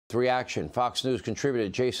reaction. Fox News contributor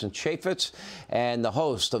Jason Chaffetz and the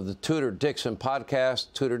host of the Tudor Dixon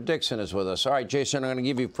podcast, Tudor Dixon, is with us. All right, Jason, I'm going to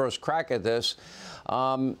give you first crack at this.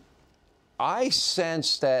 I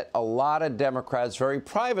sense that a lot of Democrats, very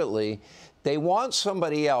privately, they want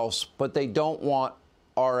somebody else, but they don't want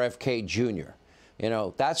RFK Jr. You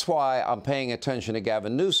know, that's why I'm paying attention to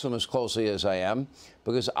Gavin Newsom as closely as I am,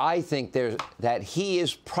 because I think that he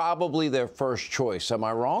is probably their first choice. Am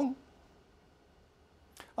I wrong?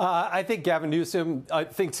 I think Gavin Newsom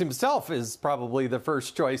thinks himself is probably the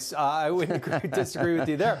first choice. I wouldn't disagree with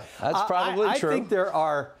you there. That's probably true. I think there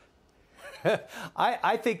are.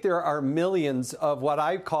 I think there are millions of what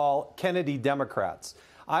I call Kennedy Democrats.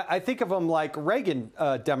 I think of them like Reagan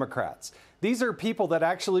Democrats. These are people that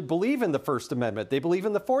actually believe in the First Amendment. They believe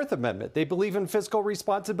in the Fourth Amendment. They believe in fiscal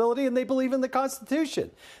responsibility, and they believe in the Constitution.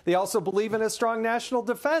 They also believe in a strong national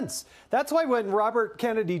defense. That's why when Robert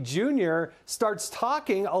Kennedy Jr. starts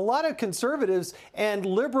talking, a lot of conservatives and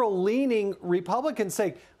liberal-leaning Republicans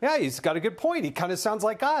say, yeah, he's got a good point. He kind of sounds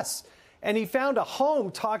like us. And he found a home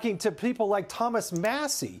talking to people like Thomas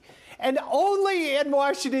Massie. And only in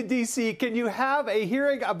Washington, D.C. can you have a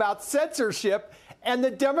hearing about censorship and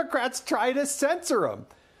the Democrats try to censor him.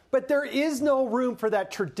 But there is no room for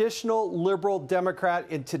that traditional liberal Democrat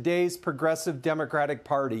in today's progressive Democratic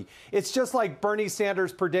Party. It's just like Bernie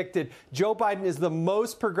Sanders predicted. Joe Biden is the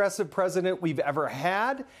most progressive president we've ever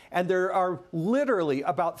had. And there are literally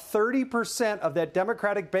about 30% of that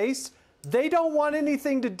Democratic base. They don't want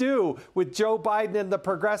anything to do with Joe Biden and the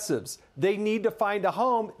progressives. They need to find a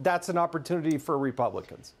home. That's an opportunity for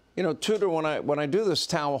Republicans. You know, Tudor, when I do this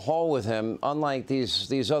town hall with him, unlike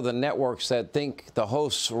these other networks that think the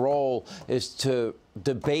host's role is to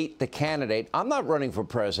debate the candidate, I'm not running for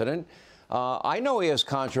president. I know he has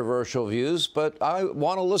controversial views, but I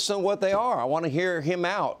want to listen to what they are. I want to hear him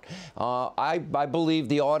out. I believe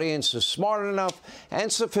the audience is smart enough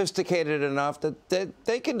and sophisticated enough that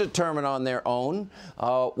they can determine on their own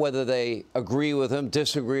whether they agree with him,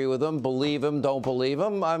 disagree with him, believe him, don't believe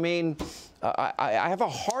him. I mean, I have a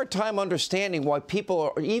hard time understanding why people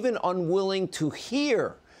are even unwilling to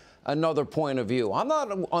hear another point of view. I'm not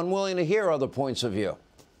unwilling to hear other points of view.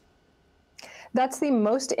 That's the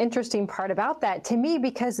most interesting part about that to me,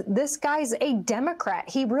 because this guy's a Democrat.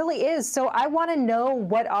 He really is. So I want to know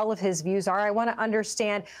what all of his views are. I want to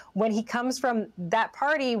understand, when he comes from that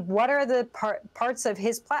party, what are the parts of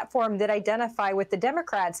his platform that identify with the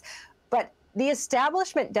Democrats. But the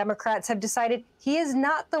establishment Democrats have decided he is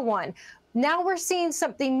not the one. Now we're seeing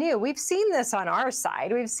something new. We've seen this on our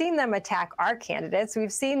side. We've seen them attack our candidates. We've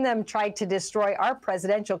seen them try to destroy our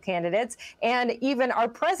presidential candidates and even our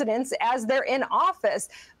presidents as they're in office.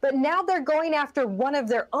 But now they're going after one of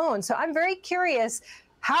their own. So I'm very curious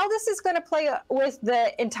how this is going to play with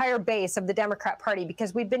the entire base of the Democrat Party,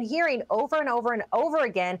 because we've been hearing over and over and over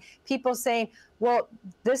again people saying, well,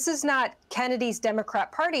 this is not Kennedy's Democrat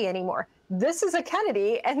Party anymore. This is a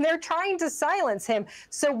Kennedy, and they're trying to silence him.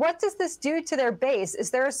 So what does this do to their base? Is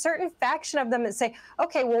there a certain faction of them that say,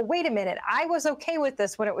 okay, well, wait a minute, I was okay with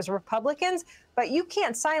this when it was Republicans, but you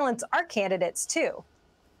can't silence our candidates too?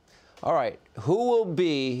 All right. Who will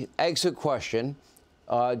be, exit question,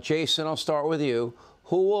 Jason, I'll start with you.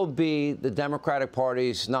 Who will be the Democratic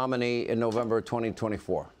Party's nominee in November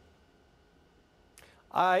 2024?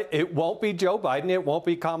 It won't be Joe Biden. It won't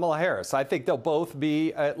be Kamala Harris. I think they'll both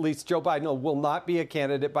be, at least Joe Biden will not be a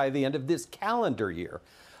candidate by the end of this calendar year.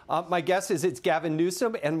 My guess is it's Gavin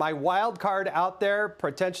Newsom, and my wild card out there,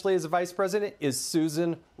 potentially as a vice president, is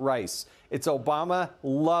Susan Rice. It's Obama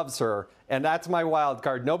loves her, and that's my wild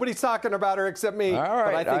card. Nobody's talking about her except me, all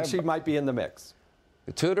right, but I think she might be in the mix.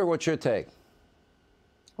 Tudor, what's your take?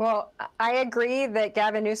 Well, I agree that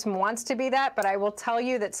Gavin Newsom wants to be that, but I will tell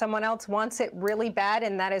you that someone else wants it really bad,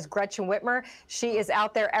 and that is Gretchen Whitmer. She is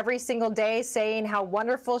out there every single day saying how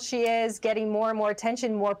wonderful she is, getting more and more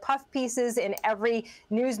attention, more puff pieces in every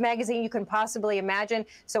news magazine you can possibly imagine.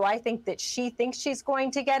 So I think that she thinks she's going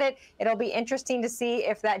to get it. It'll be interesting to see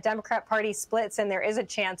if that Democrat Party splits and there is a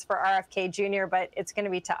chance for RFK Jr., but it's going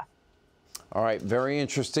to be tough. All right. Very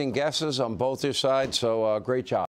interesting guesses on both your sides. So great job.